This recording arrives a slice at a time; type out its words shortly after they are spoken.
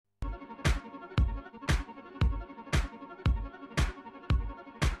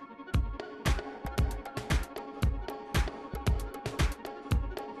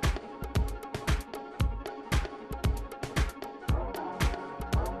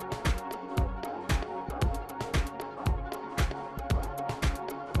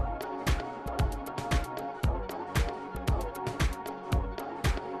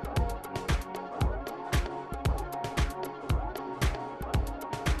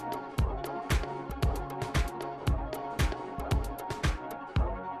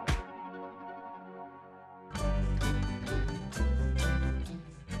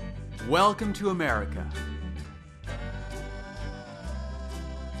Welcome to America.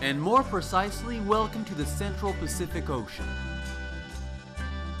 And more precisely, welcome to the Central Pacific Ocean.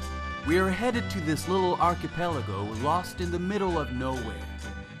 We are headed to this little archipelago lost in the middle of nowhere,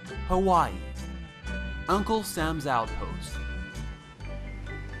 Hawaii, Uncle Sam's outpost.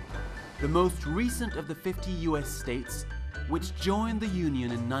 The most recent of the 50 U.S. states which joined the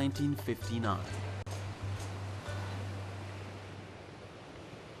Union in 1959.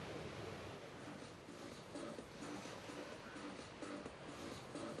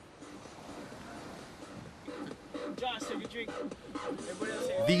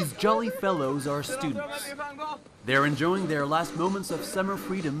 These jolly fellows are students. They're enjoying their last moments of summer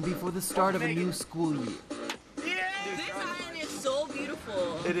freedom before the start of a new school year. This island is so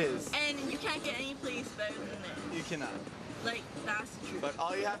beautiful. It is. And you can't get any place better than this. You cannot. Like, that's the truth. But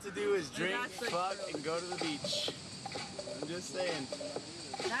all you have to do is drink, That's like fuck, true. and go to the beach. I'm just saying.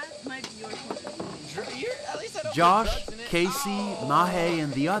 That might be your point of view. At least I don't Josh, put drugs in it. Casey, Mahe,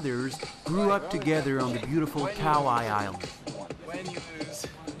 and the others grew up together on the beautiful Kauai Island. When you lose.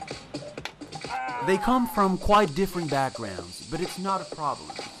 They come from quite different backgrounds, but it's not a problem,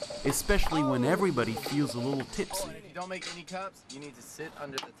 especially when everybody feels a little tipsy. If you don't make any cups, you need to sit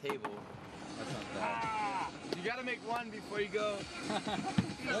under the table. That's not bad. You gotta make one before you go.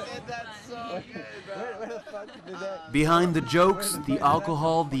 You did that so good, bro. Where the fuck did that? Behind the jokes, the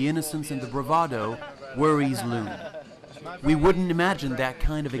alcohol, the innocence, and the bravado, worries loom. We wouldn't imagine that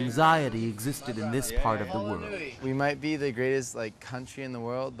kind of anxiety existed in this part of the world. We might be the greatest country in the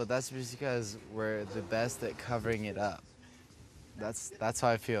world, but that's just because we're the best at covering it up. That's how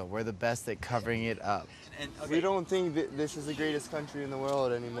I feel. We're the best at covering it up. We don't think that this is the greatest country in the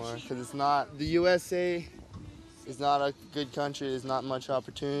world anymore, because it's not. The USA is not a good country. There's not much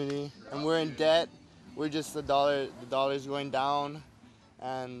opportunity, and we're in debt. We're just the dollar's going down,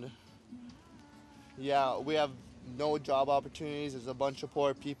 and yeah, we have no job opportunities. There's a bunch of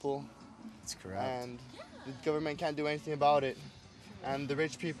poor people. That's correct. And the government can't do anything about it. And the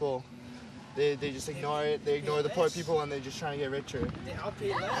rich people, they just ignore it. They ignore the poor people, and they're just trying to get richer.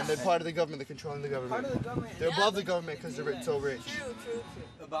 And they're part of the government. They're controlling the government. They're above the government because they're so rich. True.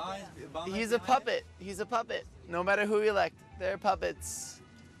 He's a puppet. He's a puppet. No matter who we elect, they're puppets.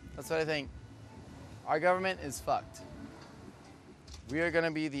 That's what I think. Our government is fucked. We are going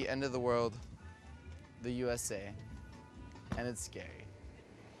to be the end of the world, the USA, and it's scary.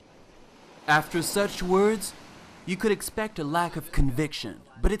 After such words, you could expect a lack of conviction,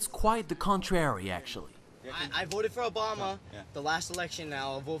 but it's quite the contrary, actually. I voted for Obama the last election.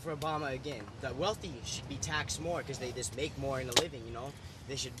 Now I'll vote for Obama again. The wealthy should be taxed more because they just make more in a living, you know?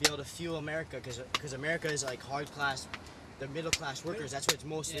 They should be able to fuel America because America is like hard class, the middle class workers. That's what it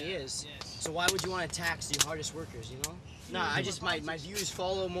mostly is. So why would you want to tax the hardest workers, you know? Nah, my views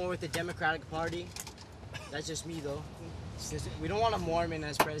follow more with the Democratic Party. That's just me though. We don't want a Mormon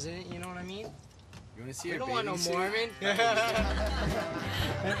as president, you know what I mean? You want to see We a don't bathing want no suit? Mormon. We're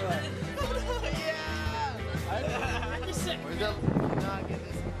not getting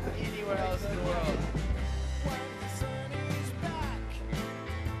this anywhere else in the world.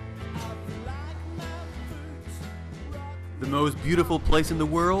 The most beautiful place in the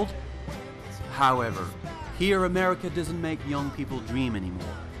world? However, here America doesn't make young people dream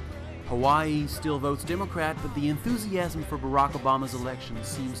anymore. Hawaii still votes Democrat, but the enthusiasm for Barack Obama's election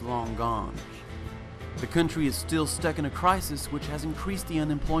seems long gone. The country is still stuck in a crisis which has increased the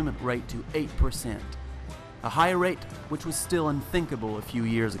unemployment rate to 8%, a high rate which was still unthinkable a few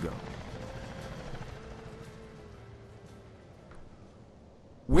years ago.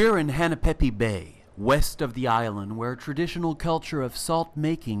 We're in Hanapepe Bay, west of the island, where a traditional culture of salt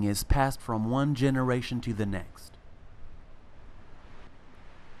making is passed from one generation to the next.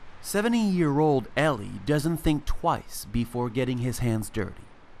 70-year-old Ellie doesn't think twice before getting his hands dirty.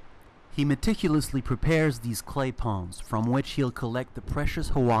 He meticulously prepares these clay ponds from which he'll collect the precious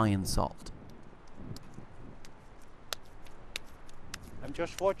Hawaiian salt. I'm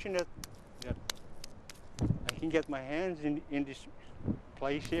just fortunate that I can get my hands in this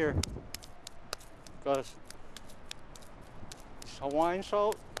place here, because this Hawaiian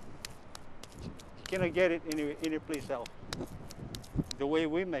salt, you cannot get it any place else, the way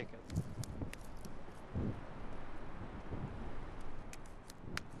we make it.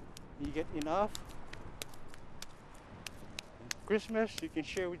 You get enough. Christmas, you can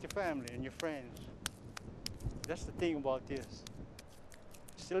share with your family and your friends. That's the thing about this.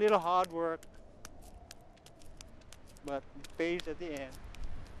 It's a little hard work, but it pays at the end.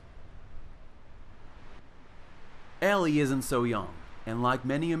 Ellie isn't so young, and like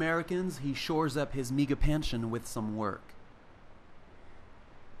many Americans, he shores up his meager pension with some work.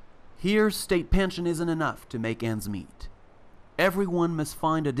 Here, state pension isn't enough to make ends meet. Everyone must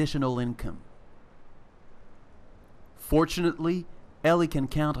find additional income. Fortunately, Ellie can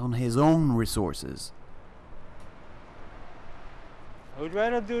count on his own resources. I would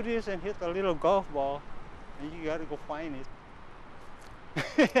rather do this and hit a little golf ball, and you gotta go find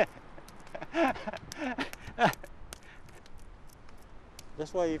it.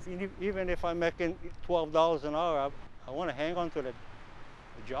 That's why even if I'm making $12 an hour, I want to hang on to the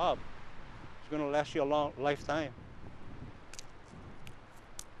job. It's going to last you a long lifetime.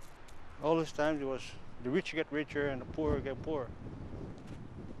 All this time it was the rich get richer and the poor get poorer.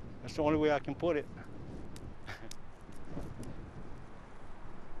 That's the only way I can put it.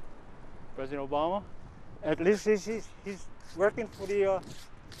 President Obama, at least he's working for the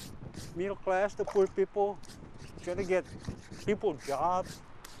middle class, the poor people, trying to get people jobs.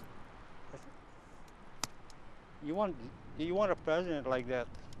 You want a president like that,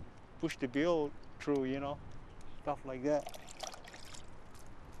 push the bill through, you know, stuff like that.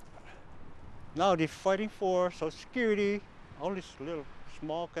 Now they're fighting for Social Security, all these little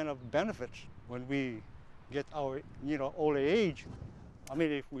small kind of benefits when we get our, you know, older age. I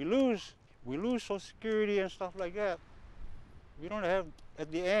mean, if we lose Social Security and stuff like that, we don't have,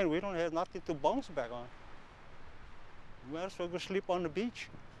 at the end, we don't have nothing to bounce back on. We might as well go sleep on the beach.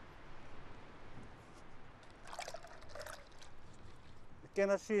 I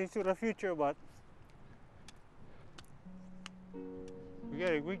cannot see into the future, but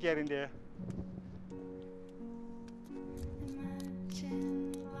we're getting there.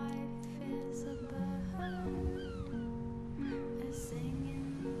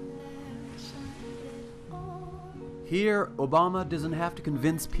 Here, Obama doesn't have to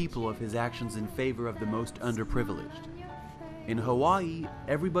convince people of his actions in favor of the most underprivileged. In Hawaii,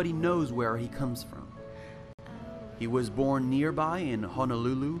 everybody knows where he comes from. He was born nearby in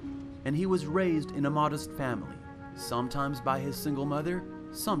Honolulu, and he was raised in a modest family, sometimes by his single mother,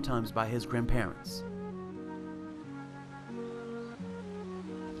 sometimes by his grandparents.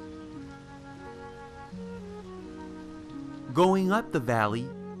 Going up the valley,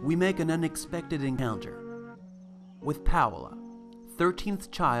 we make an unexpected encounter with Paola,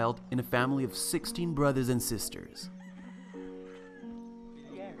 13th child in a family of 16 brothers and sisters.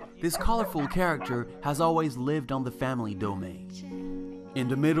 This colorful character has always lived on the family domain, in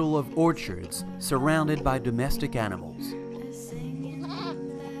the middle of orchards, surrounded by domestic animals.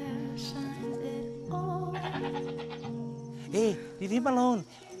 Hey, leave him alone.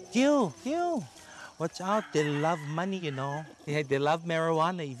 You. Watch out, they love money, you know. They love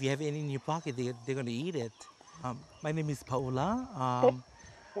marijuana. If you have any in your pocket, they're gonna eat it. My name is Paola.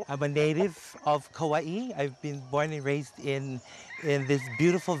 I'm a native of Kauai. I've been born and raised in this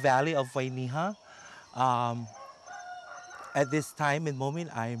beautiful valley of Wainiha. At this time and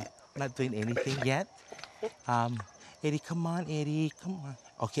moment, I'm not doing anything yet. Eddie, come on, Eddie, come on.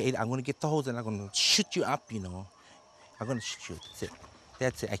 Okay, Eddie, I'm gonna get the hose and I'm gonna shoot you up, you know. I'm gonna shoot you,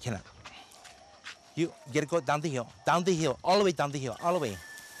 that's it, I cannot. You gotta go down the hill, all the way down the hill, all the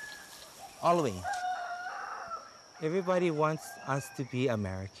way. Everybody wants us to be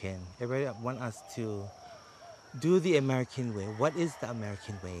American. Everybody wants us to do the American way. What is the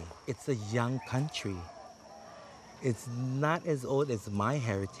American way? It's a young country. It's not as old as my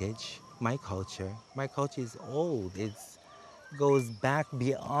heritage, my culture. My culture is old. It goes back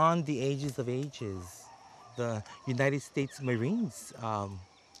beyond the ages of ages. The United States Marines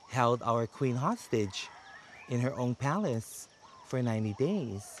held our queen hostage in her own palace for 90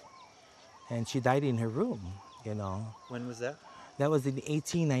 days. And she died in her room, you know. When was that? That was in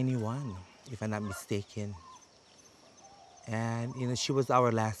 1891, if I'm not mistaken. And, you know, she was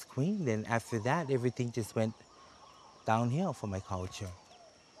our last queen. Then after that, everything just went downhill for my culture,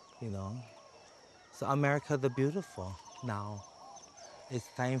 you know. So America the Beautiful now. It's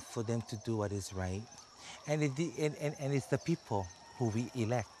time for them to do what is right. And it's the people who we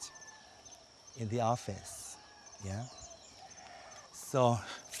elect in the office, yeah? So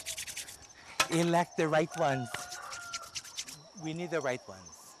elect the right ones. We need the right ones.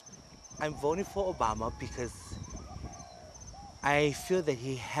 I'm voting for Obama because I feel that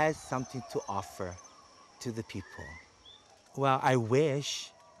he has something to offer to the people. Well, I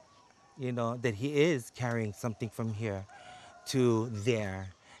wish, you know, that he is carrying something from here to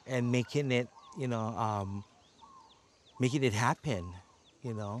there and making it, you know, making it happen,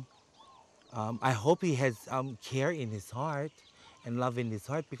 you know. I hope he has care in his heart and love in his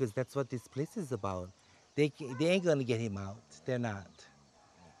heart, because that's what this place is about. They ain't gonna get him out. They're not.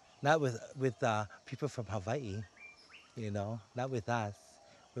 Not with people from Hawaii, you know. Not with us.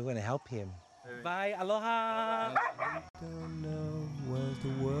 We're gonna help him. Bye, aloha. Don't know where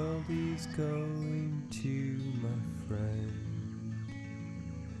the world is going to, my friend.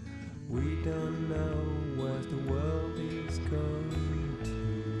 We don't know where the world is going to,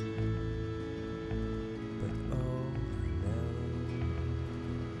 but all we know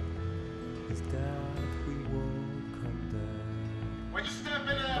is that we will come there. When you step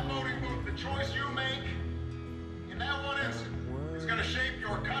into that voting booth, the choice you make in that one instant is going to shape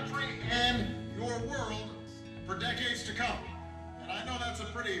your country and your world for decades to come. And I know that's a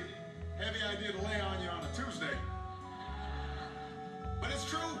pretty heavy idea to lay on you on a Tuesday, but it's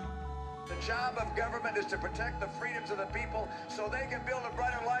true. The job of government is to protect the freedoms of the people so they can build a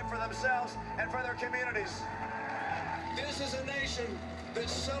brighter life for themselves and for their communities. This is a nation that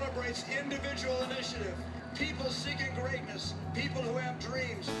celebrates individual initiative, people seeking greatness, people who have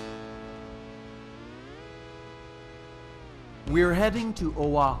dreams. We're heading to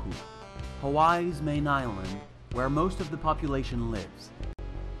Oahu, Hawaii's main island, where most of the population lives.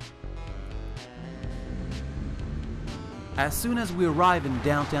 As soon as we arrive in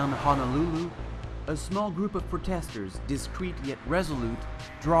downtown Honolulu, a small group of protesters, discreet yet resolute,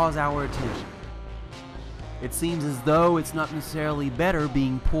 draws our attention. It seems as though it's not necessarily better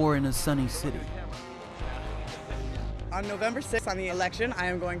being poor in a sunny city. On November 6th, on the election, I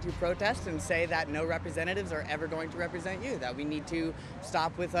am going to protest and say that no representatives are ever going to represent you, that we need to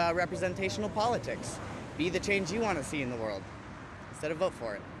stop with representational politics. Be the change you want to see in the world, instead of vote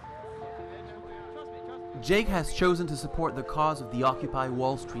for it. Jake has chosen to support the cause of the Occupy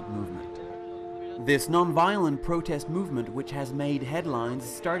Wall Street movement. This non-violent protest movement, which has made headlines,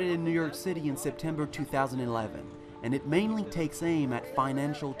 started in New York City in September 2011, and it mainly takes aim at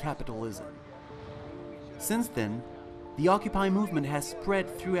financial capitalism. Since then, the Occupy movement has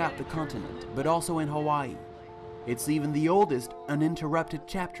spread throughout the continent, but also in Hawaii. It's even the oldest uninterrupted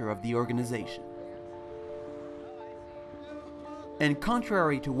chapter of the organization. And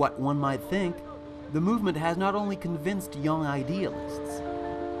contrary to what one might think, the movement has not only convinced young idealists.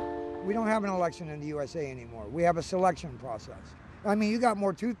 We don't have an election in the USA anymore. We have a selection process. I mean, you got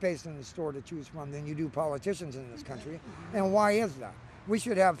more toothpaste in the store to choose from than you do politicians in this country. And why is that? We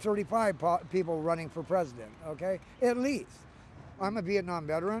should have 35 people running for president, okay? At least. I'm a Vietnam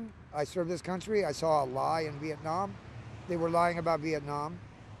veteran. I served this country. I saw a lie in Vietnam. They were lying about Vietnam.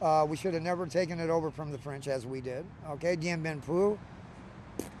 We should have never taken it over from the French as we did, okay? Dien Bien Phu.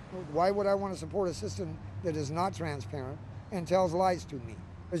 Why would I want to support a system that is not transparent and tells lies to me?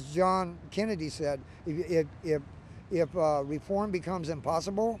 As John Kennedy said, if reform becomes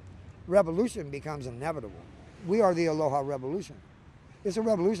impossible, revolution becomes inevitable. We are the Aloha Revolution. It's a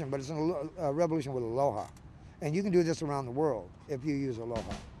revolution, but it's a revolution with aloha. And you can do this around the world if you use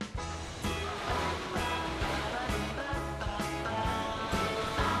aloha.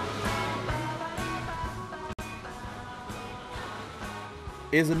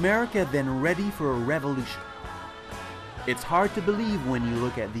 Is America then ready for a revolution? It's hard to believe when you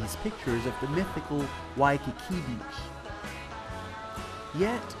look at these pictures of the mythical Waikiki Beach.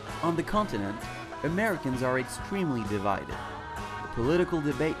 Yet, on the continent, Americans are extremely divided. The political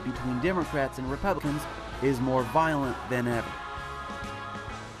debate between Democrats and Republicans is more violent than ever.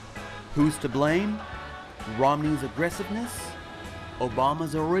 Who's to blame? Romney's aggressiveness?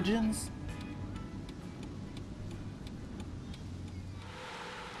 Obama's origins?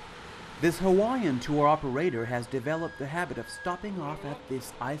 This Hawaiian tour operator has developed the habit of stopping off at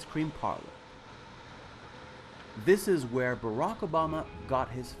this ice cream parlor. This is where Barack Obama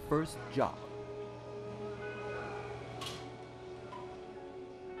got his first job.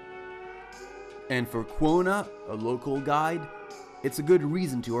 And for Quona, a local guide, it's a good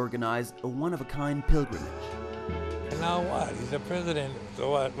reason to organize a one-of-a-kind pilgrimage. And now what? He's the president, so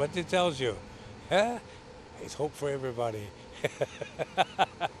what? What it tells you? Huh? It's hope for everybody.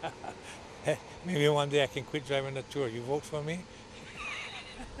 Maybe one day I can quit driving the tour. You vote for me?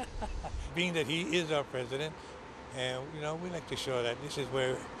 Being that he is our president, and we like to show that this is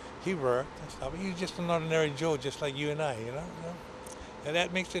where he worked and stuff. He's just an ordinary Joe, just like you and I, And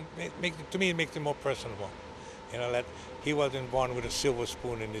that makes it, to me, it makes it more personable. That he wasn't born with a silver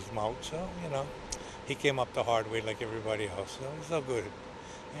spoon in his mouth, so, he came up the hard way like everybody else, so it's all good.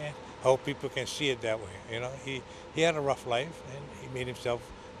 And I hope people can see it that way, He had a rough life, and he made himself.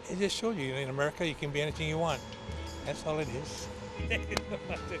 It just showed you, in America, you can be anything you want. That's all it is.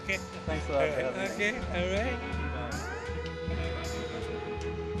 Okay. Thanks a lot. Okay, all right.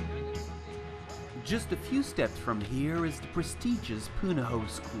 Just a few steps from here is the prestigious Punahou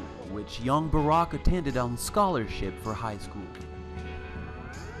School, which young Barack attended on scholarship for high school.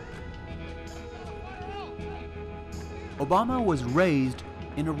 Obama was raised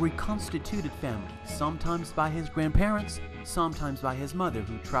in a reconstituted family, sometimes by his grandparents, sometimes by his mother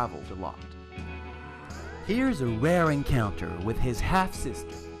who traveled a lot. Here's a rare encounter with his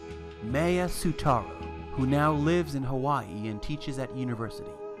half-sister, Maya Sutaro, who now lives in Hawaii and teaches at university.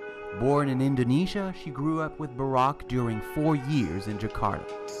 Born in Indonesia, she grew up with Barack during 4 years in Jakarta.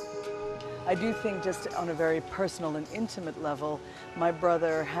 I do think, just on a very personal and intimate level, my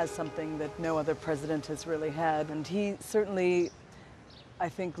brother has something that no other president has really had. And he certainly, I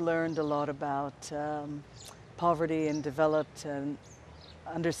think, learned a lot about poverty and developed an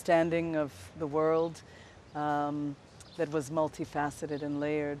understanding of the world that was multifaceted and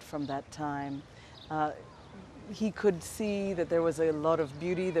layered from that time. He could see that there was a lot of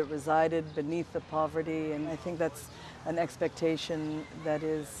beauty that resided beneath the poverty, and I think that's an expectation that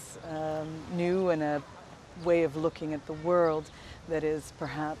is new and a way of looking at the world that is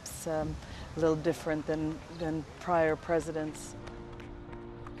perhaps a little different than prior presidents.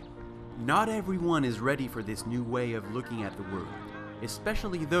 Not everyone is ready for this new way of looking at the world,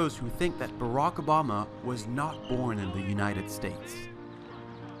 especially those who think that Barack Obama was not born in the United States.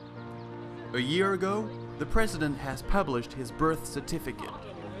 A year ago, the president has published his birth certificate.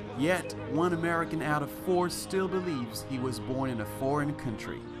 Yet, 1 American out of 4 still believes he was born in a foreign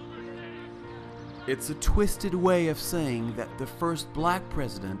country. It's a twisted way of saying that the first black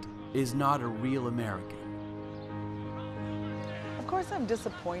president is not a real American. Of course I'm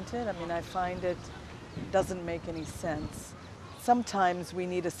disappointed. I mean, I find it doesn't make any sense. Sometimes we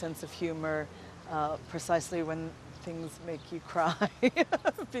need a sense of humor precisely when things make you cry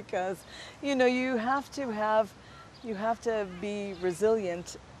because, you know, you have to be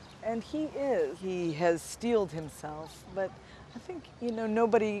resilient, and he is. He has steeled himself, but I think, you know,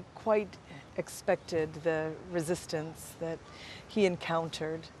 nobody quite expected the resistance that he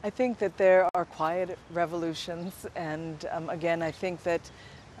encountered. I think that there are quiet revolutions, and again, I think that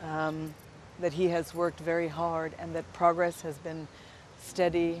that he has worked very hard, and that progress has been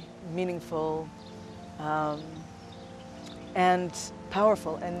steady, meaningful, and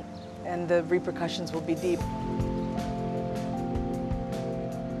powerful, and the repercussions will be deep.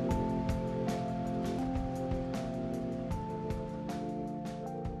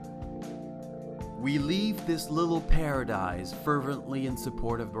 We leave this little paradise fervently in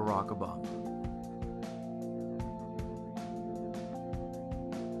support of Barack Obama.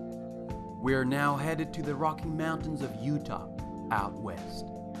 We are now headed to the Rocky Mountains of Utah, out west.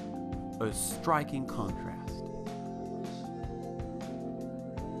 A striking contrast.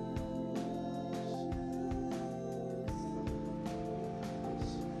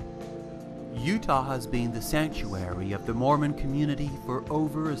 Utah has been the sanctuary of the Mormon community for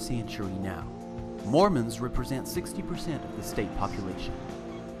over a century now. Mormons represent 60% of the state population.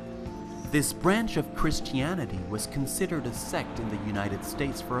 This branch of Christianity was considered a sect in the United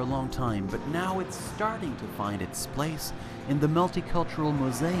States for a long time, but now it's starting to find its place in the multicultural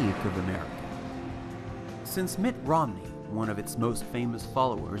mosaic of America. Since Mitt Romney, one of its most famous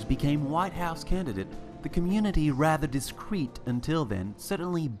followers, became White House candidate, the community, rather discreet until then,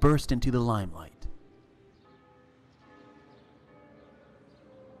 suddenly burst into the limelight.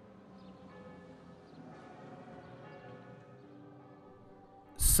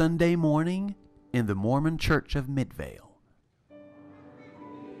 Sunday morning in the Mormon Church of Midvale.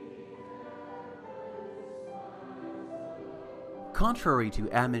 Contrary to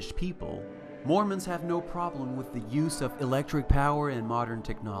Amish people, Mormons have no problem with the use of electric power and modern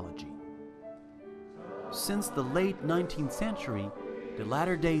technology. Since the late 19th century, the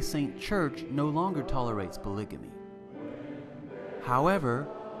Latter-day Saint Church no longer tolerates polygamy. However,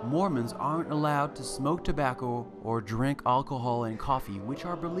 Mormons aren't allowed to smoke tobacco or drink alcohol and coffee, which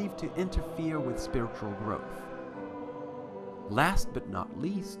are believed to interfere with spiritual growth. Last but not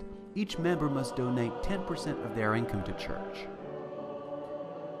least, each member must donate 10% of their income to church.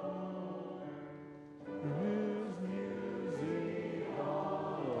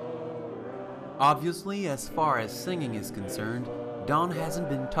 Obviously, as far as singing is concerned, Don hasn't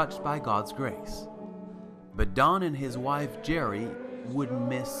been touched by God's grace. But Don and his wife Jerry wouldn't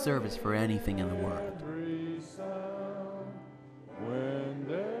miss service for anything in the world.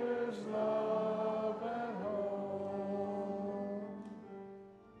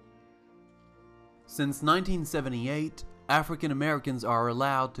 Since 1978, African Americans are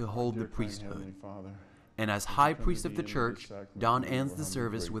allowed to hold the priesthood. And as High Priest of the Church, Don ends the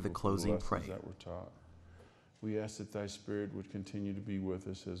service with a closing prayer. We ask that thy Spirit would continue to be with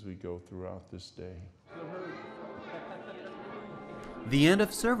us as we go throughout this day. The end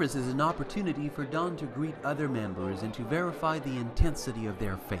of service is an opportunity for Don to greet other members and to verify the intensity of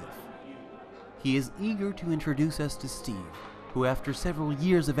their faith. He is eager to introduce us to Steve, who after several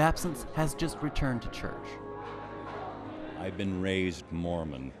years of absence has just returned to church. I've been raised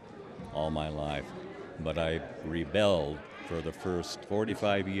Mormon all my life, but I rebelled for the first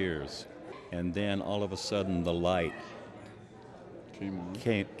 45 years. And then all of a sudden the light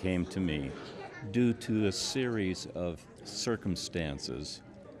came to me due to a series of circumstances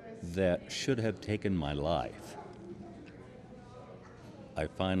that should have taken my life. I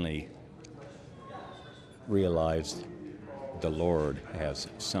finally realized the Lord has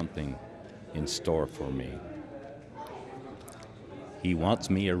something in store for me. He wants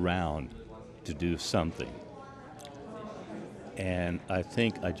me around to do something. And I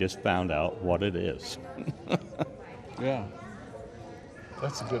think I just found out what it is. Yeah.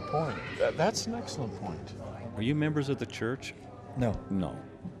 That's a good point. That's an excellent point. Are you members of the church? No. No.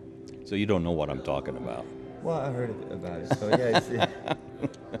 So you don't know what I'm talking about. Well, I heard about it, so yeah, I see.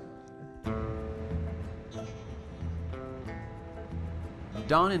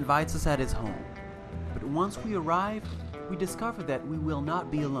 Don invites us at his home, but once we arrive, we discover that we will not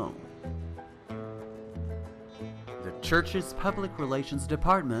be alone. The church's public relations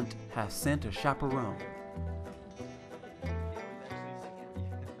department has sent a chaperone.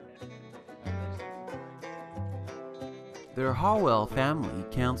 Their Hallwell family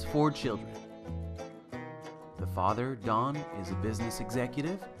counts 4 children. The father, Don, is a business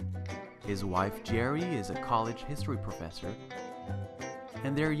executive. His wife, Jerry, is a college history professor.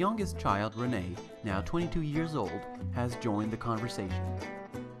 And their youngest child, Renee, now 22 years old, has joined the conversation.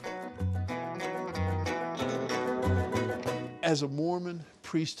 As a Mormon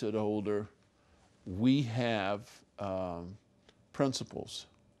priesthood holder, we have principles,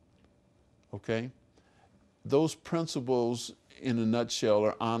 okay? Those principles, in a nutshell,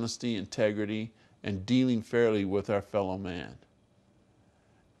 are honesty, integrity, and dealing fairly with our fellow man.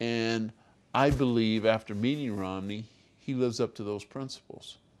 And I believe, after meeting Romney, he lives up to those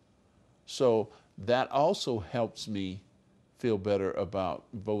principles. So that also helps me feel better about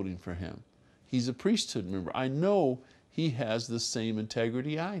voting for him. He's a priesthood member. I know he has the same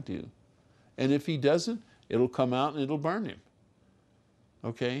integrity I do. And if he doesn't, it'll come out and it'll burn him.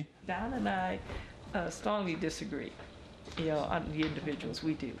 Okay? Don and I strongly disagree, on the individuals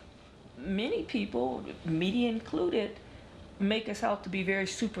we do. Many people, media included, make us out to be very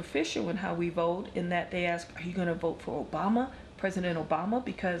superficial in how we vote, in that they ask, are you going to vote for Obama, President Obama,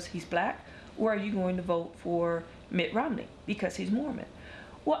 because he's black, or are you going to vote for Mitt Romney because he's Mormon?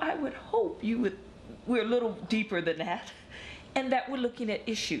 Well, I would hope we're a little deeper than that, and that we're looking at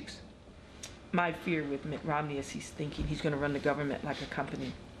issues. My fear with Mitt Romney is he's thinking he's going to run the government like a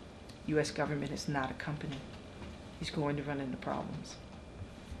company. U.S. government is not a company. He's going to run into problems.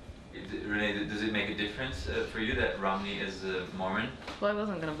 Renee, does it make a difference for you that Romney is a Mormon? Well, I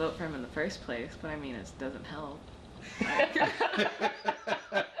wasn't going to vote for him in the first place, but I mean, it doesn't help.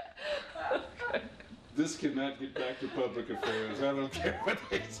 This cannot get back to public affairs. I don't care what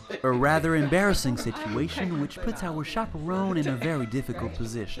they say. A rather embarrassing situation which puts our chaperone in a very difficult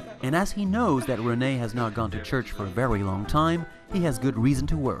position. And as he knows that Renee has not gone to church for a very long time, he has good reason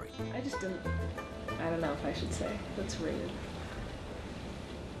to worry. I don't know if I should say. That's rude.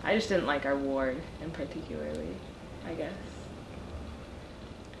 I just didn't like our ward in particularly, I guess.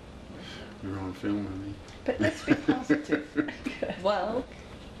 You're on film, honey. But let's be positive. Well,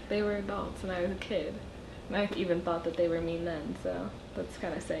 they were adults and I was a kid. And I even thought that they were mean then, so that's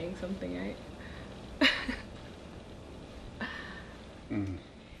kind of saying something, right?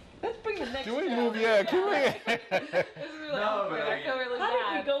 Let's bring the next Can we move? Yeah, can we? This is really awkward. I feel really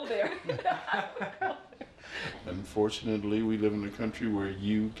How did we go there? Unfortunately, we live in a country where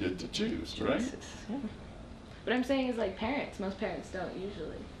you get to choose, right? Yeah. What I'm saying is, like, parents, most parents don't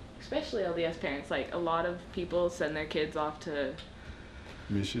usually. Especially LDS parents. Like, a lot of people send their kids off to...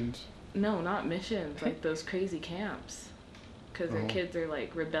 Missions? No, not missions. Like, those crazy camps. Because their kids are,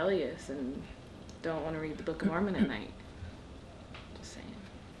 like, rebellious and don't want to read the Book of Mormon at night. Just saying.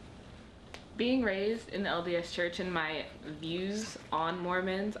 Being raised in the LDS church and my views on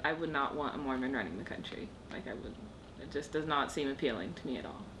Mormons, I would not want a Mormon running the country. Like, I would. It just does not seem appealing to me at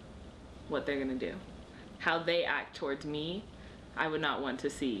all. What they're going to do. How they act towards me, I would not want to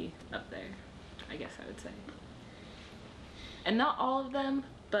see up there, I guess I would say. And not all of them,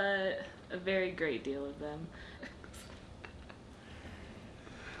 but a very great deal of them.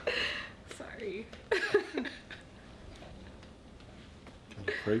 Sorry.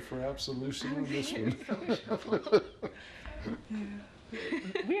 Gotta pray for absolution on this one.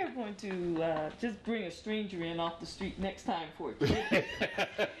 We are going to just bring a stranger in off the street next time for a kid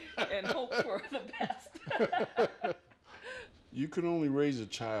and hope for the best. You can only raise a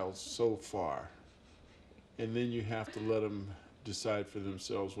child so far, and then you have to let them decide for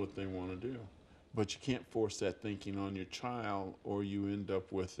themselves what they want to do. But you can't force that thinking on your child, or you end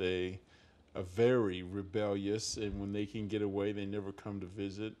up with a very rebellious, and when they can get away, they never come to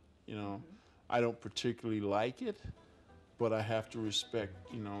visit. You know, I don't particularly like it, but I have to respect,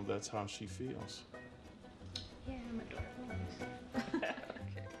 you know, that's how she feels. Yeah, I'm adorable.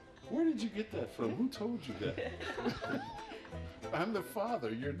 Where did you get that from? Who told you that? I'm the father.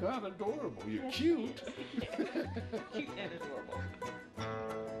 You're not adorable. You're cute. Cute and adorable.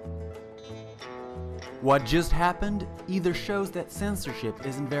 What just happened either shows that censorship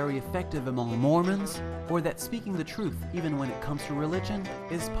isn't very effective among Mormons, or that speaking the truth, even when it comes to religion,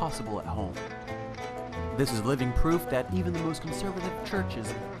 is possible at home. This is living proof that even the most conservative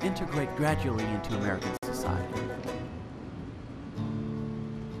churches integrate gradually into American society.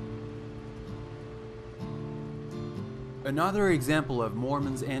 Another example of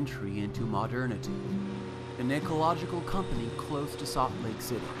Mormons' entry into modernity, an ecological company close to Salt Lake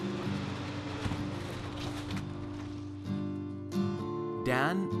City.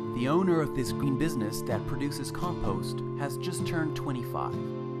 Dan, the owner of this green business that produces compost, has just turned 25.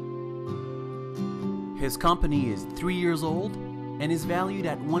 His company is 3 years old and is valued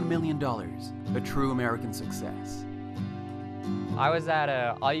at $1 million, a true American success. I was at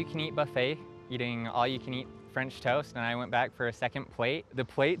an all-you-can-eat buffet eating all-you-can-eat French toast, and I went back for a second plate. The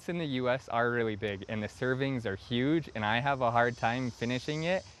plates in the US are really big and the servings are huge, and I have a hard time finishing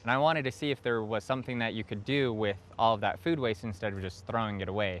it. And I wanted to see if there was something that you could do with all of that food waste instead of just throwing it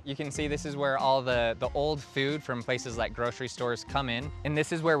away. You can see this is where all the old food from places like grocery stores come in, and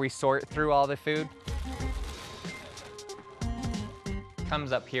this is where we sort through all the food.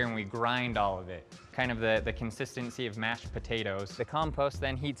 Comes up here and we grind all of it. Kind of the consistency of mashed potatoes. The compost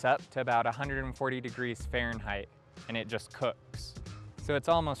then heats up to about 140 degrees Fahrenheit, and it just cooks. So it's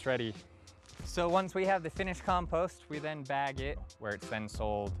almost ready. So once we have the finished compost, we then bag it, where it's then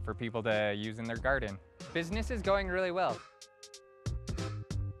sold for people to use in their garden. Business is going really well.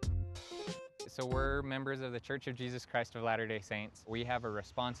 So we're members of the Church of Jesus Christ of Latter-day Saints. We have a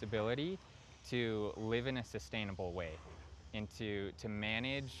responsibility to live in a sustainable way and to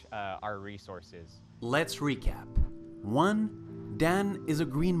manage our resources. Let's recap. 1. Dan is a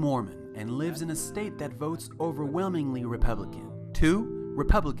Green Mormon and lives in a state that votes overwhelmingly Republican. 2.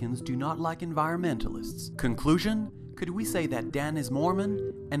 Republicans do not like environmentalists. Conclusion? Could we say that Dan is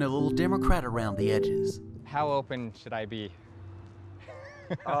Mormon and a little Democrat around the edges? How open should I be?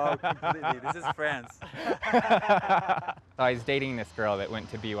 Oh, completely. This is France. I was dating this girl that went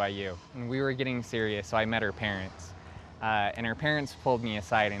to BYU, and we were getting serious, so I met her parents. And her parents pulled me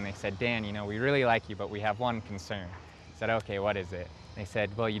aside and they said, Dan, you know, we really like you, but we have one concern. I said, okay, what is it? They said,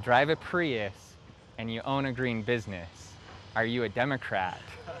 well, you drive a Prius and you own a green business. Are you a Democrat?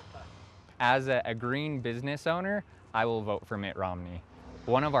 As a green business owner, I will vote for Mitt Romney.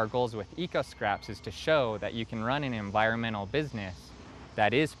 One of our goals with EcoScraps is to show that you can run an environmental business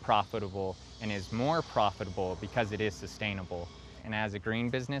that is profitable and is more profitable because it is sustainable. And as a green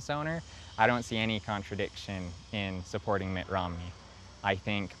business owner, I don't see any contradiction in supporting Mitt Romney. I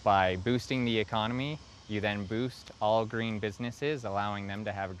think by boosting the economy, you then boost all green businesses, allowing them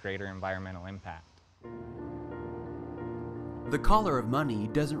to have a greater environmental impact. The color of money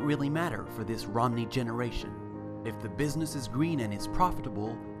doesn't really matter for this Romney generation. If the business is green and is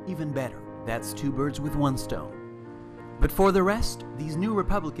profitable, even better. That's 2 birds with 1 stone. But for the rest, these new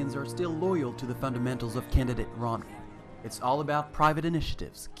Republicans are still loyal to the fundamentals of candidate Romney. It's all about private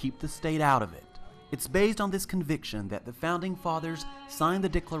initiatives, keep the state out of it. It's based on this conviction that the Founding Fathers signed the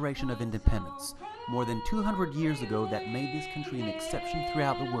Declaration of Independence more than 200 years ago that made this country an exception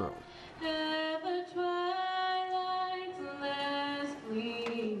throughout the world.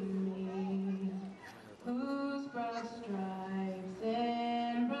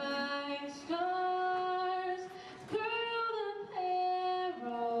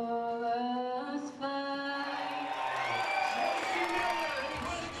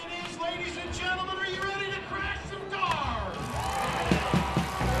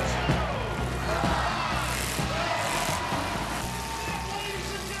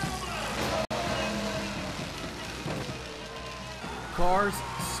 Cars,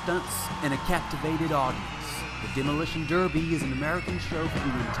 stunts, and a captivated audience. The Demolition Derby is an American show for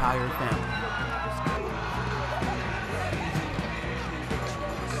the entire family.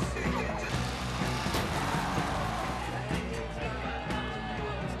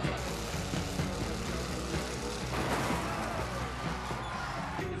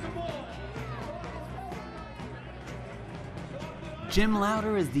 Jim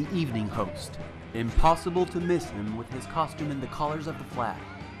Lowder is the evening host. Impossible to miss him with his costume and the colors of the flag.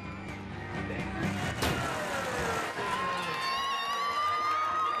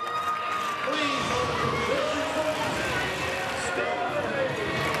 Please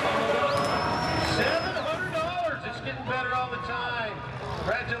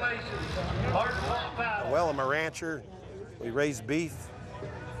Well, I'm a rancher. We raise beef,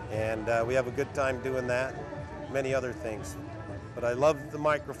 and we have a good time doing that. Many other things. But I love the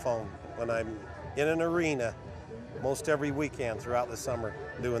microphone when I'm in an arena most every weekend throughout the summer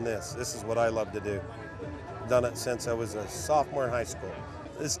doing this. This is what I love to do. Done it since I was a sophomore in high school.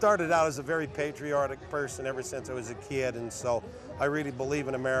 It started out as a very patriotic person ever since I was a kid, and so I really believe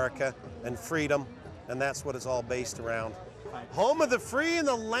in America and freedom, and that's what it's all based around. Home of the free and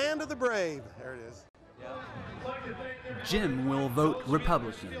the land of the brave. There it is. Jim will vote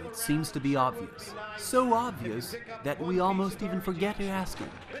Republican. It seems to be obvious. So obvious that we almost even forget to ask him.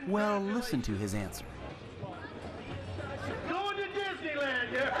 Well, listen to his answer. Going to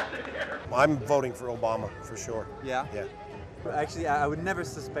Disneyland, yeah. I'm voting for Obama, for sure. Yeah? Yeah. Actually, I would never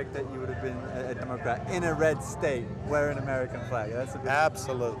suspect that you would have been a Democrat in a red state wearing an American flag. That's a bit...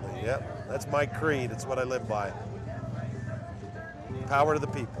 Absolutely, yep. That's my creed. It's what I live by. Power to the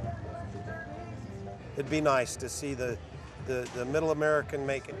people. It'd be nice to see the middle American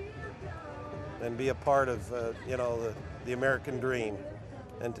make it and be a part of, you know, the American dream,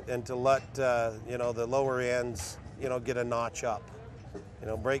 and to let, you know, the lower ends, you know, get a notch up. You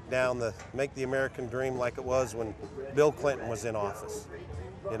know, make the American dream like it was when Bill Clinton was in office.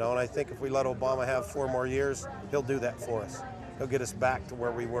 You know, and I think if we let Obama have 4 more years, he'll do that for us. He'll get us back to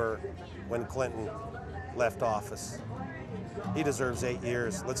where we were when Clinton left office. He deserves 8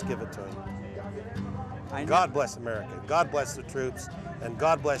 years. Let's give it to him. God bless America. God bless the troops. And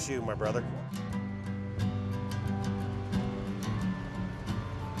God bless you, my brother.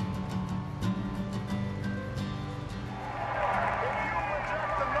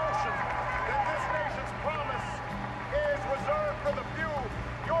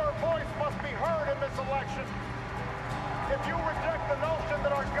 If you reject the notion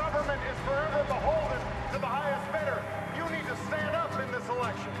that our government is forever beholden to the highest bidder, you need to stand up in this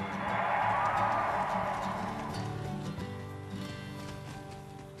election.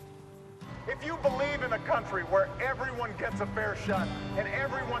 If you believe in a country where everyone gets a fair shot and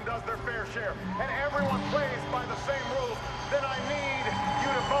everyone does their fair share and everyone plays by the same rules, then I need you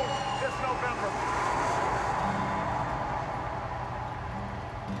to vote this November.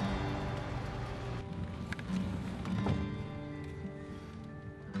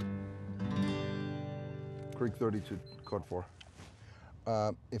 Creek 32, Code 4.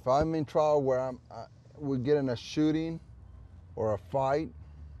 If I'm in trial where we get in a shooting or a fight,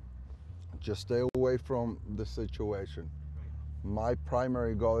 just stay away from the situation. My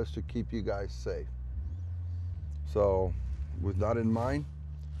primary goal is to keep you guys safe. So with that in mind,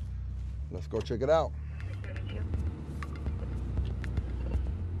 let's go check it out.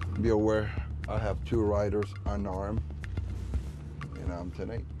 Be aware, I have 2 riders unarmed, and I'm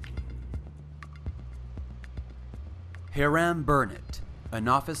 10-8. Hiram Burnett, an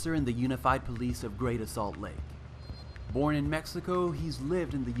officer in the Unified Police of Greater Salt Lake. Born in Mexico, he's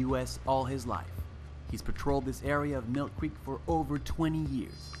lived in the U.S. all his life. He's patrolled this area of Milk Creek for over 20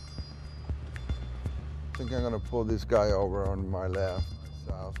 years. I think I'm gonna pull this guy over on my left.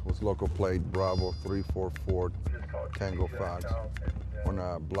 South was local plate Bravo 344 Tango Fox on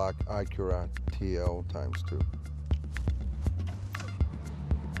a black Acura TL ×2.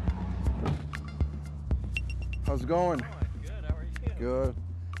 How's it going? Good, how are you? Good.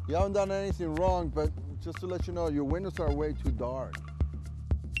 You haven't done anything wrong, but just to let you know, your windows are way too dark.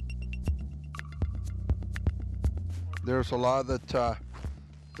 There's a law that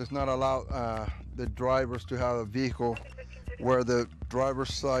does not allow the drivers to have a vehicle where the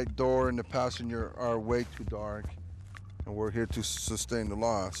driver's side door and the passenger are way too dark. And we're here to sustain the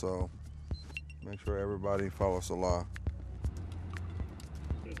law, so make sure everybody follows the law.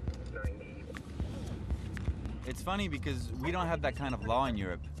 It's funny because we don't have that kind of law in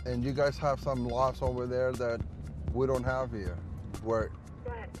Europe. And you guys have some laws over there that we don't have here, where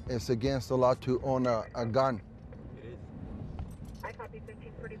it's against the law to own a gun. It is. I copy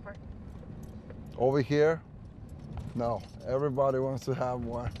 1544. Over here, no, everybody wants to have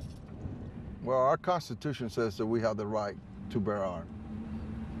one. Well, our Constitution says that we have the right to bear arms,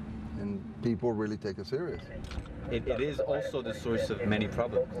 and people really take it serious. It is also the source of many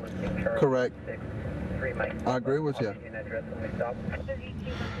problems. Correct. I agree with you.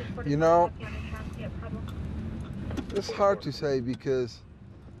 You know, it's hard to say because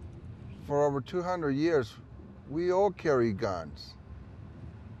for over 200 years, we all carry guns.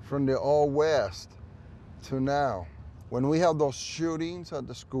 From the Old West to now. When we have those shootings at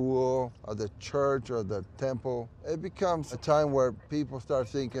the school, at the church, or the temple, it becomes a time where people start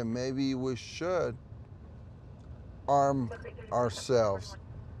thinking maybe we should arm ourselves.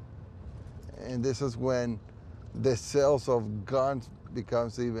 And this is when the sales of guns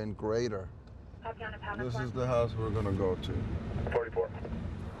becomes even greater. This is the house we're going to go to. 44.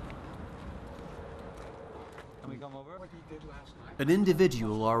 Can we come over? What he did last night. An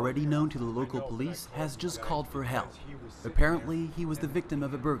individual already known to the local police has just called for help. Apparently, he was the victim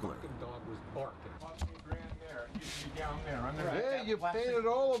of a burglar. Hey, you painted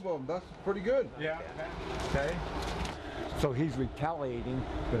all of them. That's pretty good. Yeah. Okay. So he's retaliating,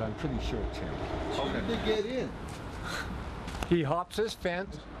 but I'm pretty sure it's him. How did they get in? He hops his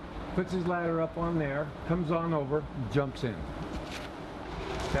fence, puts his ladder up on there, comes on over, jumps in.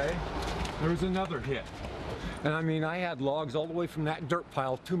 Okay? There was another hit. And I mean, I had logs all the way from that dirt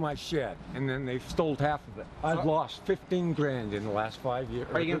pile to my shed, and then they stole half of it. I've lost 15 grand in the last 5 years.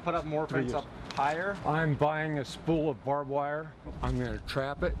 Are you going to put up more fence up higher? I'm buying a spool of barbed wire. I'm going to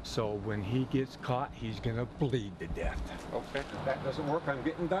trap it, so when he gets caught, he's going to bleed to death. Okay. If that doesn't work, I'm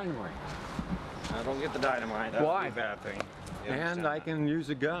getting dynamite. I don't get the dynamite. That's Why? a bad thing. And I can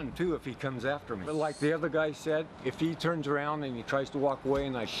use a gun too if he comes after me. But like the other guy said, if he turns around and he tries to walk away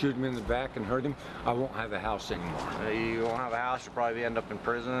and I shoot him in the back and hurt him, I won't have a house anymore. You won't have a house, you'll probably end up in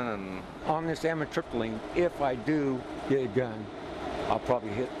prison. And on this amitriptyline, if I do get a gun, I'll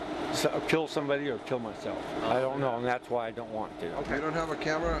probably kill somebody or kill myself. I don't know, and that's why I don't want to. Okay. You don't have a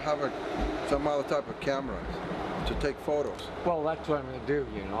camera, have some other type of camera to take photos. Well, that's what I'm going to do,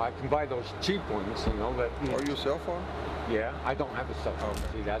 you know. I can buy those cheap ones, you know. That, Or your cell phone? Yeah, I don't have a cell phone.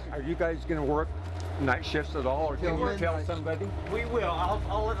 See, are you guys going to work night shifts at all, or can you tell somebody? We will.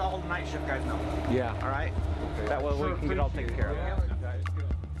 I'll let all the night shift guys know. Yeah. All right? Okay. That way we can get all taken care of.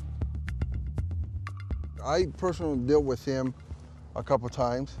 I personally dealt with him a couple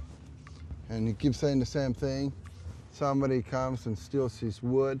times, and he keeps saying the same thing. Somebody comes and steals his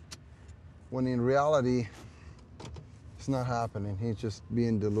wood, when in reality, it's not happening. He's just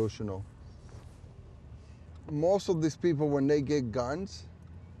being delusional. Most of these people, when they get guns,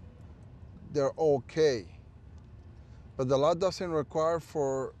 they're okay. But the law doesn't require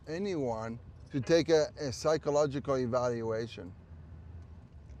for anyone to take a psychological evaluation,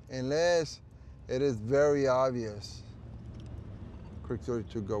 unless it is very obvious. Quick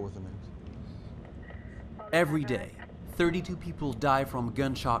 32, go with the names. Every day, 32 people die from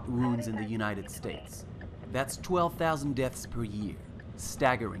gunshot wounds in the United States. That's 12,000 deaths per year.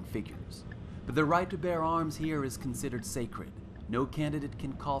 Staggering figures. But the right to bear arms here is considered sacred. No candidate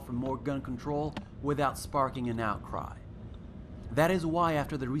can call for more gun control without sparking an outcry. That is why,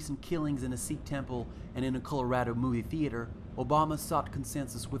 after the recent killings in a Sikh temple and in a Colorado movie theater, Obama sought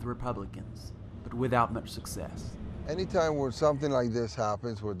consensus with Republicans, but without much success. Anytime where something like this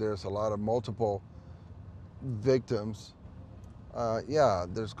happens, where there's a lot of multiple victims, yeah,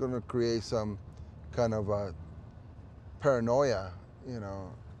 there's going to create some kind of a paranoia, you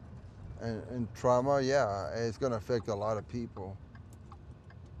know, and trauma. Yeah, it's going to affect a lot of people.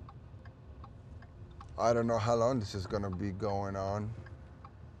 I don't know how long this is going to be going on,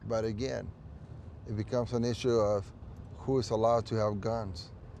 but again, it becomes an issue of who is allowed to have guns.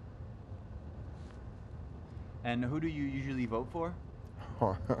 And who do you usually vote for?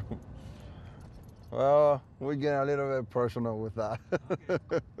 Well, we get a little bit personal with that.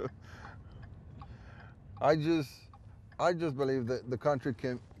 Okay. I just believe that the country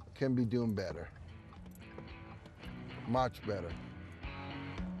can be doing better, much better.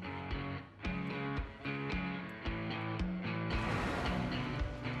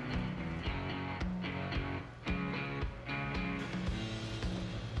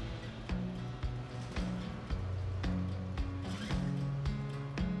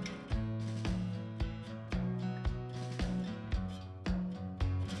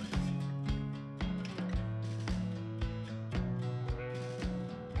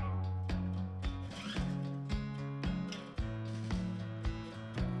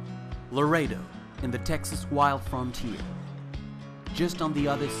 Laredo, in the Texas wild frontier. Just on the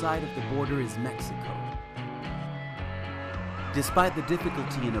other side of the border is Mexico. Despite the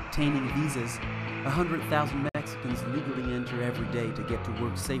difficulty in obtaining visas, 100,000 Mexicans legally enter every day to get to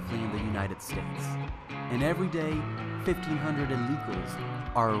work safely in the United States. And every day, 1,500 illegals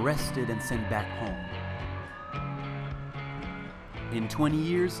are arrested and sent back home. In 20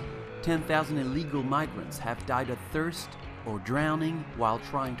 years, 10,000 illegal migrants have died of thirst or drowning while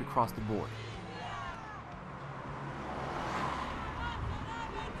trying to cross the border.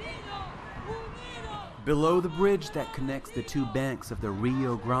 Below the bridge that connects the two banks of the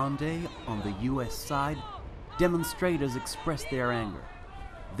Rio Grande on the U.S. side, demonstrators express their anger.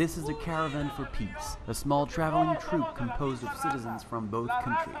 This is a Caravan for Peace, a small traveling troupe composed of citizens from both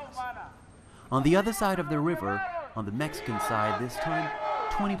countries. On the other side of the river, on the Mexican side this time,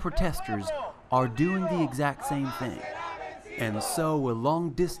 20 protesters are doing the exact same thing. And so a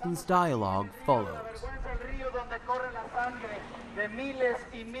long-distance dialogue follows. De miles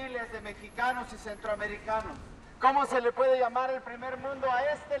y miles de mexicanos y centroamericanos. ¿Cómo se le puede llamar el primer mundo a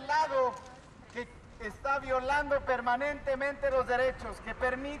este lado que está violando permanentemente los derechos, que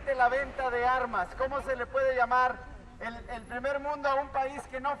permite la venta de armas? ¿Cómo se le puede llamar el primer mundo a un país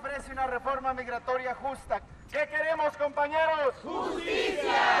que no ofrece una reforma migratoria justa? ¿Qué queremos, compañeros? ¡Justicia!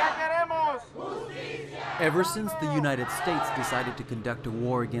 ¿Qué queremos? ¡Justicia! Ever since the United States decided to conduct a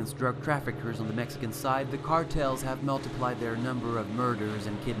war against drug traffickers on the Mexican side, the cartels have multiplied their number of murders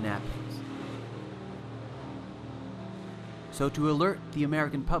and kidnappings. So to alert the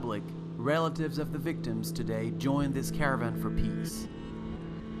American public, relatives of the victims today join this caravan for peace.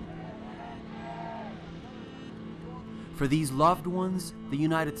 For these loved ones, the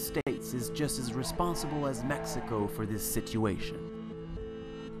United States is just as responsible as Mexico for this situation.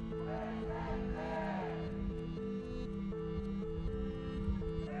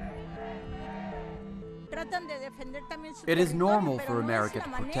 It is normal for America to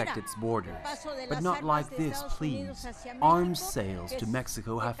protect its borders, but not like this, please. Arms sales to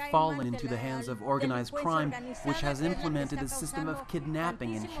Mexico have fallen into the hands of organized crime, which has implemented a system of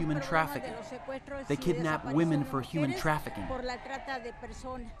kidnapping and human trafficking. They kidnap women for human trafficking.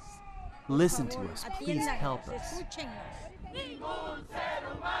 Listen to us, please help us. Ningún ser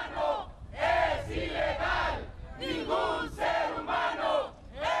humano es ilegal. Ningún ser humano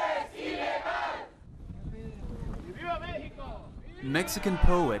es ilegal. Mexican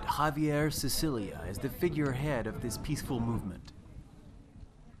poet Javier Sicilia is the figurehead of this peaceful movement.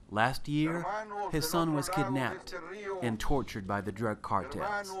 Last year, his son was kidnapped and tortured by the drug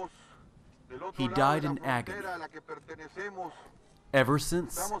cartels. He died in agony. Ever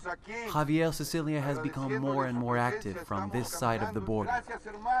since, Javier Sicilia has become more and more active from this side of the border,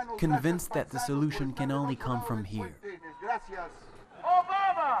 convinced that the solution can only come from here.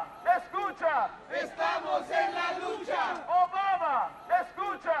 Obama, escucha, estamos en la lucha. Obama,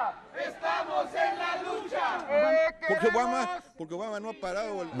 escucha, estamos en la lucha.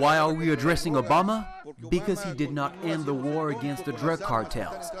 Why are we addressing Obama? Because he did not end the war against the drug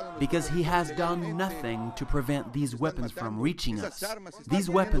cartels. Because he has done nothing to prevent these weapons from reaching us. These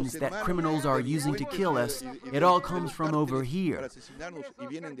weapons that criminals are using to kill us, it all comes from over here.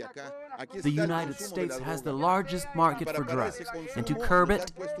 The United States has the largest market for drugs, and to curb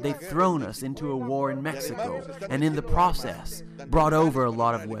it, they've thrown us into a war in Mexico, and in the process, brought over a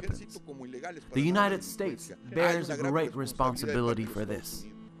lot of weapons. The United States bears a great responsibility for this.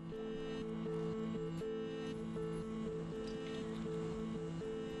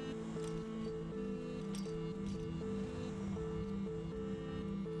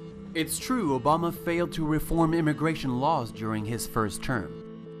 It's true Obama failed to reform immigration laws during his first term.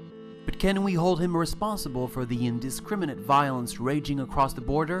 But can we hold him responsible for the indiscriminate violence raging across the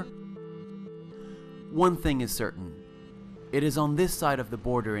border? One thing is certain. It is on this side of the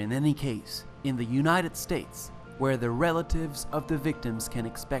border, in any case, in the United States, where the relatives of the victims can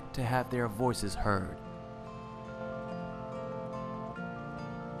expect to have their voices heard.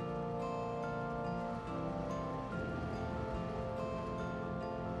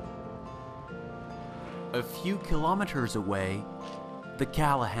 A few kilometers away, the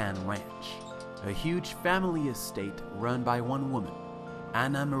Callahan Ranch, a huge family estate run by one woman,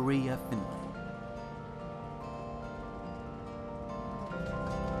 Anna Maria Finley.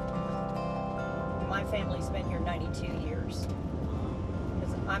 My family's been here 92 years.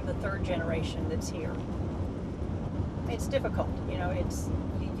 I'm the third generation that's here. It's difficult, you know.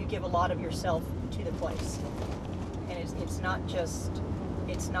 You give a lot of yourself to the place, and it's not just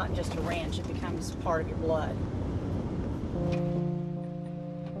a ranch. It becomes part of your blood.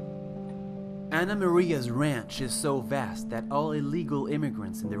 Anna Maria's ranch is so vast that all illegal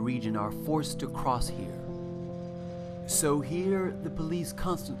immigrants in the region are forced to cross here. So here, the police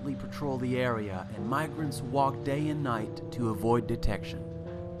constantly patrol the area and migrants walk day and night to avoid detection.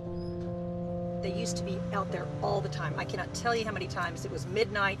 They used to be out there all the time. I cannot tell you how many times it was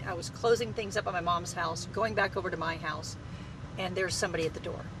midnight, I was closing things up at my mom's house, going back over to my house, and there's somebody at the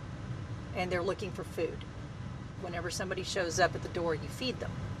door. And they're looking for food. Whenever somebody shows up at the door, you feed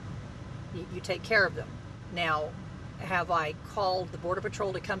them. You take care of them. Now, have I called the Border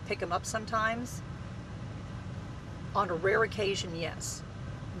Patrol to come pick them up sometimes? On a rare occasion, yes.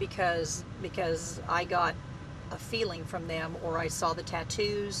 Because I got a feeling from them, or I saw the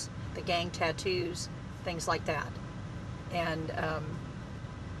tattoos, the gang tattoos, things like that. And,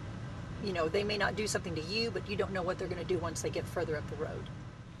 you know, they may not do something to you, but you don't know what they're going to do once they get further up the road.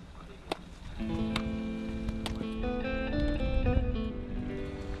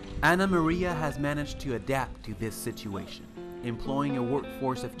 Anna Maria has managed to adapt to this situation. employing a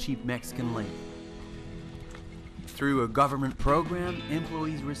workforce of cheap Mexican labor. Through a government program,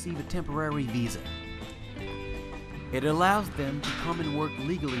 employees receive a temporary visa. It allows them to come and work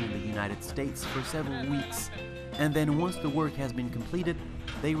legally in the United States for several weeks, and then once the work has been completed,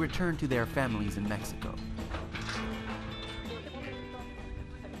 they return to their families in Mexico.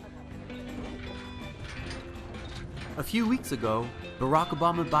 A few weeks ago, Barack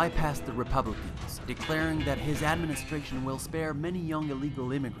Obama bypassed the Republicans, declaring that his administration will spare many young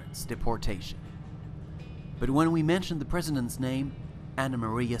illegal immigrants deportation. But when we mention the president's name, Anna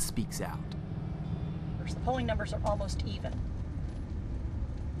Maria speaks out. The polling numbers are almost even.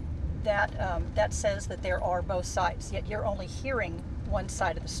 That says that there are both sides, yet you're only hearing one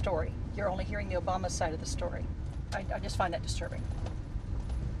side of the story. You're only hearing the Obama side of the story. I just find that disturbing,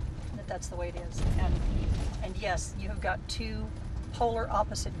 that that's the way it is. And yes, you have got two polar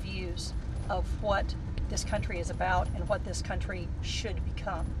opposite views of what this country is about and what this country should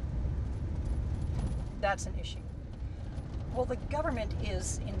become. That's an issue. Well, the government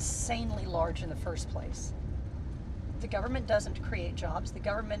is insanely large in the first place. The government doesn't create jobs. The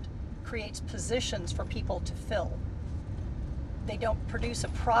government creates positions for people to fill. They don't produce a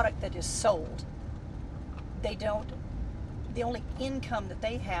product that is sold. The only income that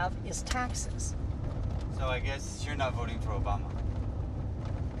they have is taxes. So I guess you're not voting for Obama.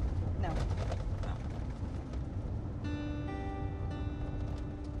 No.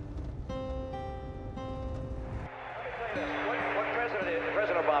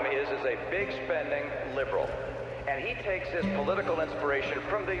 President Obama is a big spending liberal, and he takes his political inspiration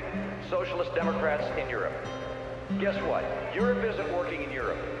from the socialist Democrats in Europe. Guess what? Europe isn't working in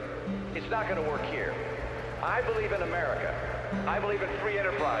Europe. It's not going to work here. I believe in America. I believe in free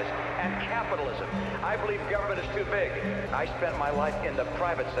enterprise and capitalism. I believe government is too big. I spent my life in the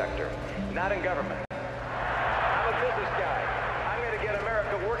private sector, not in government. I'm a business guy. I'm going to get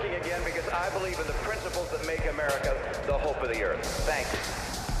America working again because I believe in the principles that make America the hope of the earth. Thank you.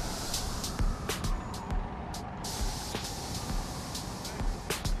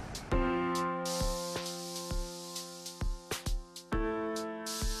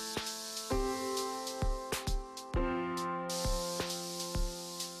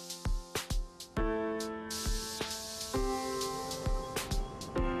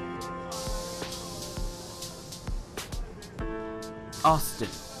 Austin,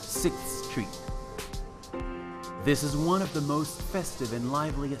 6th Street. This is one of the most festive and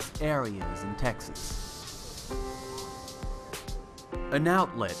liveliest areas in Texas. An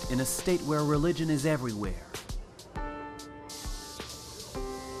outlet in a state where religion is everywhere.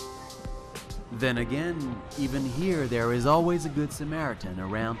 Then again, even here there is always a good Samaritan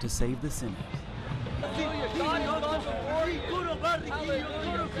around to save the sinners.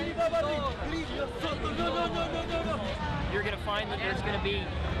 You're going to find that there's going to be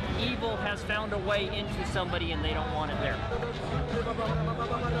evil has found a way into somebody and they don't want it there.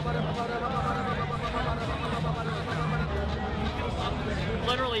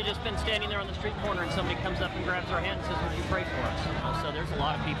 Literally just been standing there on the street corner and somebody comes up and grabs our hand and says, would you pray for us? You know, so there's a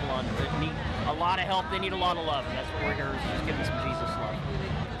lot of people on that need a lot of help. They need a lot of love. And that's what we're here is just giving some Jesus love.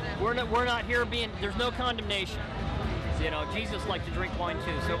 We're not here being, there's no condemnation. You know, Jesus liked to drink wine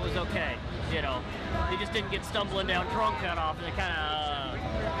too, so it was okay. You know, they just didn't get stumbling down drunk that often. They kind of,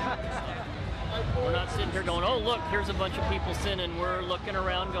 we're not sitting here going, oh, look, here's a bunch of people sinning. We're looking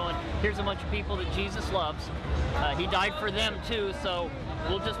around going, here's a bunch of people that Jesus loves. He died for them too, so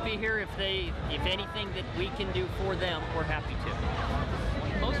we'll just be here if anything that we can do for them, we're happy to.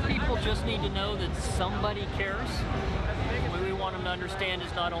 Most people just need to know that somebody cares. What we want them to understand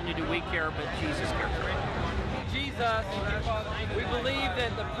is not only do we care, but Jesus cares. Jesus, we believe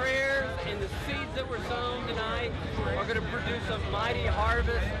that the prayers and the seeds that were sown tonight are going to produce a mighty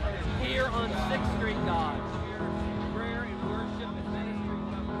harvest here on 6th Street, God. Prayer and worship and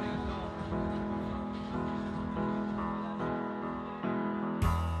ministry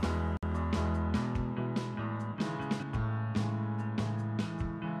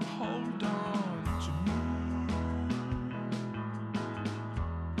Hold on to me,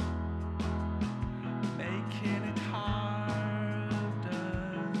 making it harder.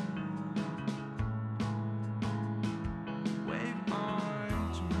 Wave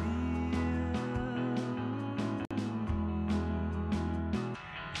on to me.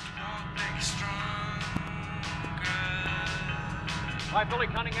 I'm Billy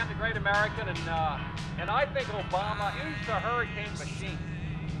Cunningham, the Great American, and I think Obama used the hurricane machine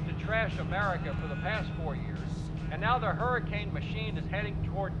to trash America for the past 4 years, and now the hurricane machine is heading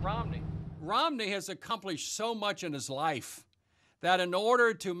toward Romney. Romney has accomplished so much in his life that in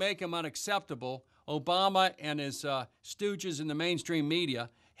order to make him unacceptable, Obama and his stooges in the mainstream media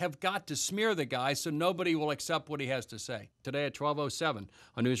have got to smear the guy so nobody will accept what he has to say. Today at 12:07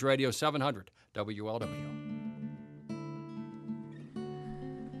 on News Radio 700 WLW.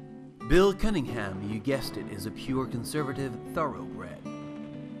 Bill Cunningham, you guessed it, is a pure conservative thoroughbred.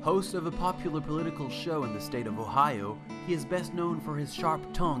 Host of a popular political show in the state of Ohio, he is best known for his sharp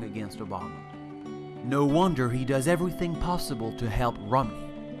tongue against Obama. No wonder he does everything possible to help Romney.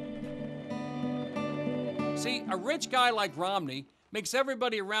 See, a rich guy like Romney makes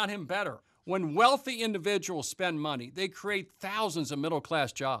everybody around him better. When wealthy individuals spend money, they create thousands of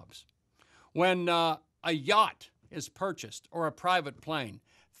middle-class jobs. When a yacht is purchased or a private plane,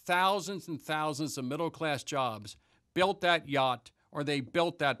 thousands and thousands of middle-class jobs built that yacht, or they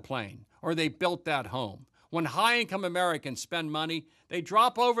built that plane, or they built that home. When high-income Americans spend money, they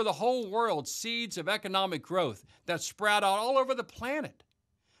drop over the whole world seeds of economic growth that sprout out all over the planet.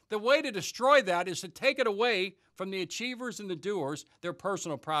 The way to destroy that is to take it away from the achievers and the doers, their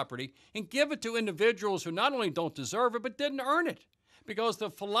personal property, and give it to individuals who not only don't deserve it, but didn't earn it. Because the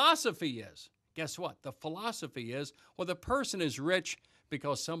philosophy is, guess what? The philosophy is, well, the person is rich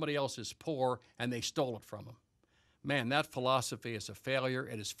because somebody else is poor and they stole it from them. Man, that philosophy is a failure.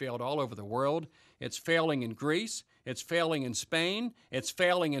 It has failed all over the world. It's failing in Greece. It's failing in Spain. It's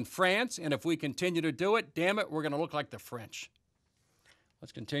failing in France. And if we continue to do it, damn it, we're going to look like the French.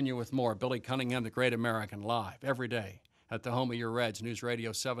 Let's continue with more. Billy Cunningham, the Great American, live every day at the home of your Reds, News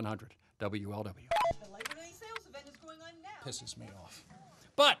Radio 700 WLW. The Labor Day sales event is going on now. Pisses me off.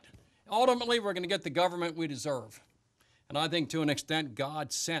 But ultimately, we're going to get the government we deserve. And I think to an extent,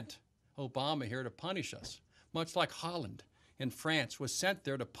 God sent Obama here to punish us, much like Holland in France was sent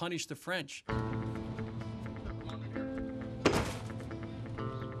there to punish the French.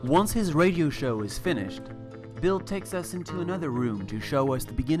 Once his radio show is finished, Bill takes us into another room to show us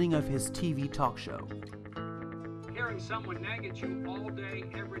the beginning of his TV talk show. Hearing someone nag at you all day,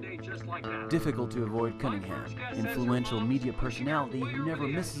 every day, just like that. Difficult to avoid Cunningham, influential media personality who never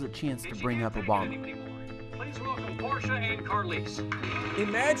misses a chance to bring up Obama. Please welcome Portia and Carlise.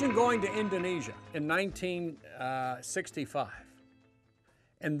 Imagine going to Indonesia in 1965,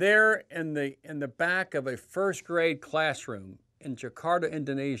 and there in the back of a first grade classroom in Jakarta,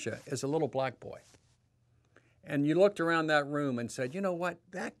 Indonesia, is a little black boy. And you looked around that room and said, you know what,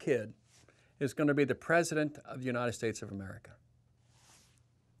 that kid is going to be the president of the United States of America.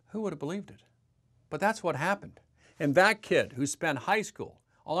 Who would have believed it? But that's what happened. And that kid who spent high school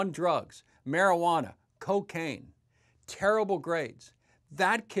on drugs, marijuana, cocaine, terrible grades,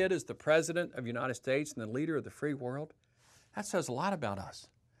 that kid is the president of the United States and the leader of the free world. That says a lot about us.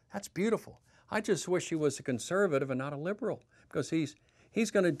 That's beautiful. I just wish he was a conservative and not a liberal, because he's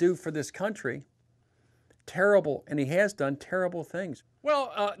going to do for this country terrible, and he has done terrible things.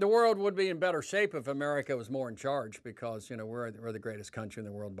 Well, the world would be in better shape if America was more in charge, because, you know, we're the greatest country in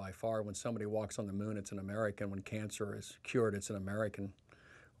the world by far. When somebody walks on the moon, it's an American. When cancer is cured, it's an American.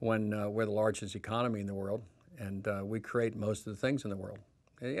 When we're the largest economy in the world, and we create most of the things in the world.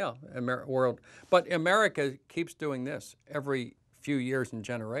 Yeah, but America keeps doing this every few years and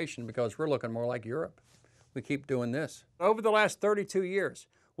generation because we're looking more like Europe. We keep doing this. Over the last 32 years,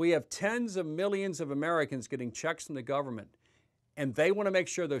 we have tens of millions of Americans getting checks from the government, and they want to make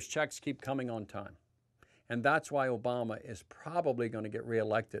sure those checks keep coming on time. And that's why Obama is probably going to get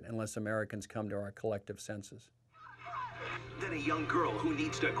reelected unless Americans come to our collective senses. Then a young girl who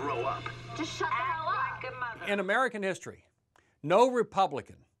needs to grow up. Just shut the hell up. In American history, no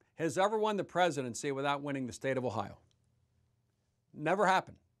Republican has ever won the presidency without winning the state of Ohio. Never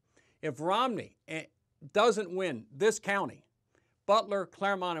happened. If Romney doesn't win this county, Butler,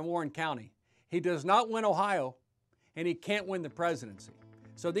 Claremont, and Warren County, he does not win Ohio, and he can't win the presidency.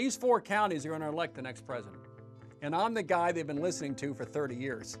 So these four counties are going to elect the next president. And I'm the guy they've been listening to for 30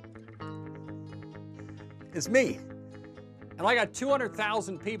 years. It's me. And I got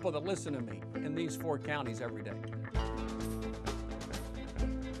 200,000 people that listen to me in these four counties every day.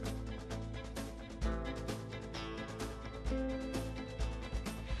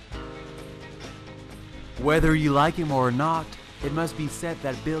 Whether you like him or not, it must be said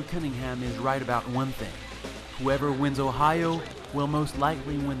that Bill Cunningham is right about one thing. Whoever wins Ohio will most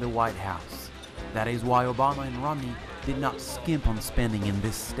likely win the White House. That is why Obama and Romney did not skimp on spending in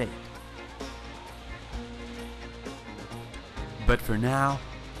this state. But for now,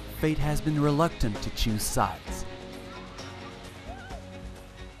 fate has been reluctant to choose sides.